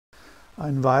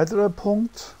Ein weiterer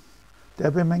Punkt,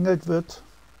 der bemängelt wird,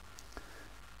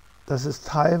 dass es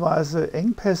teilweise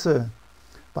Engpässe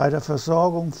bei der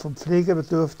Versorgung von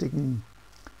Pflegebedürftigen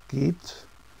gibt.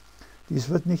 Dies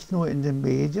wird nicht nur in den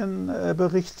Medien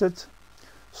berichtet,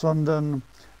 sondern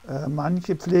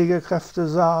manche Pflegekräfte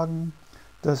sagen,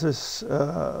 dass es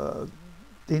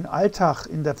den Alltag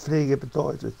in der Pflege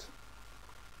bedeutet.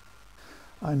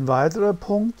 Ein weiterer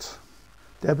Punkt,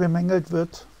 der bemängelt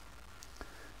wird,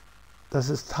 dass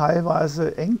es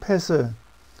teilweise Engpässe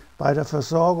bei der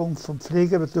Versorgung von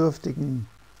Pflegebedürftigen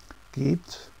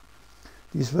gibt.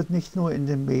 Dies wird nicht nur in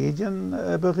den Medien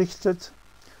berichtet,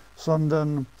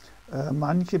 sondern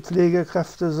manche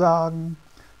Pflegekräfte sagen,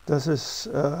 dass es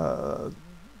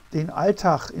den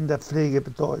Alltag in der Pflege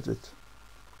bedeutet.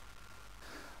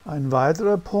 Ein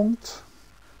weiterer Punkt,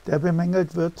 der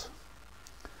bemängelt wird,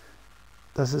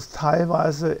 dass es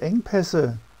teilweise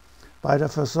Engpässe bei der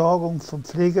Versorgung von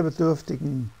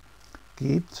Pflegebedürftigen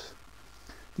gibt.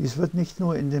 Dies wird nicht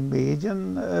nur in den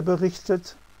Medien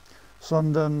berichtet,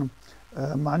 sondern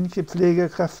manche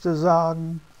Pflegekräfte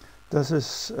sagen, dass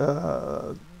es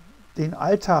den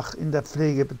Alltag in der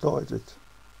Pflege bedeutet.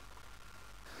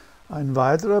 Ein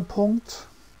weiterer Punkt,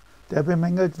 der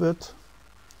bemängelt wird,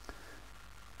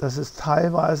 dass es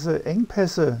teilweise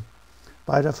Engpässe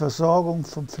bei der Versorgung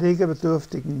von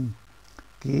Pflegebedürftigen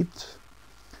gibt.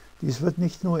 Dies wird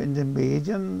nicht nur in den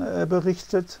Medien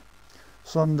berichtet,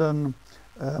 sondern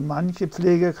manche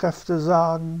Pflegekräfte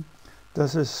sagen,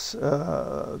 dass es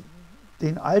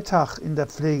den Alltag in der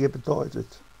Pflege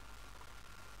bedeutet.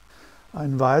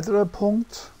 Ein weiterer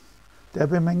Punkt, der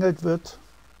bemängelt wird,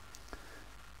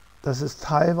 dass es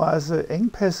teilweise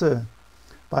Engpässe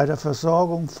bei der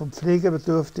Versorgung von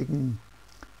Pflegebedürftigen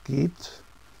gibt.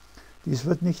 Dies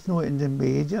wird nicht nur in den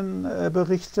Medien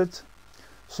berichtet,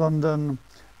 sondern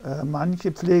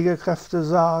manche Pflegekräfte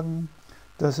sagen,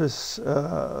 dass es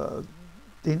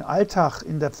den Alltag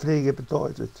in der Pflege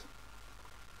bedeutet.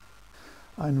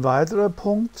 Ein weiterer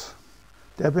Punkt,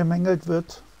 der bemängelt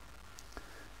wird,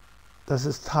 dass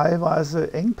es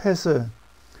teilweise Engpässe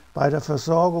bei der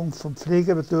Versorgung von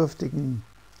Pflegebedürftigen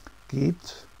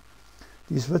gibt.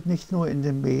 Dies wird nicht nur in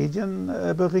den Medien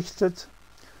berichtet,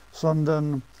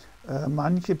 sondern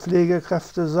manche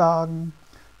Pflegekräfte sagen,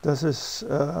 dass es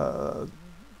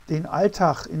den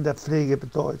Alltag in der Pflege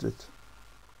bedeutet.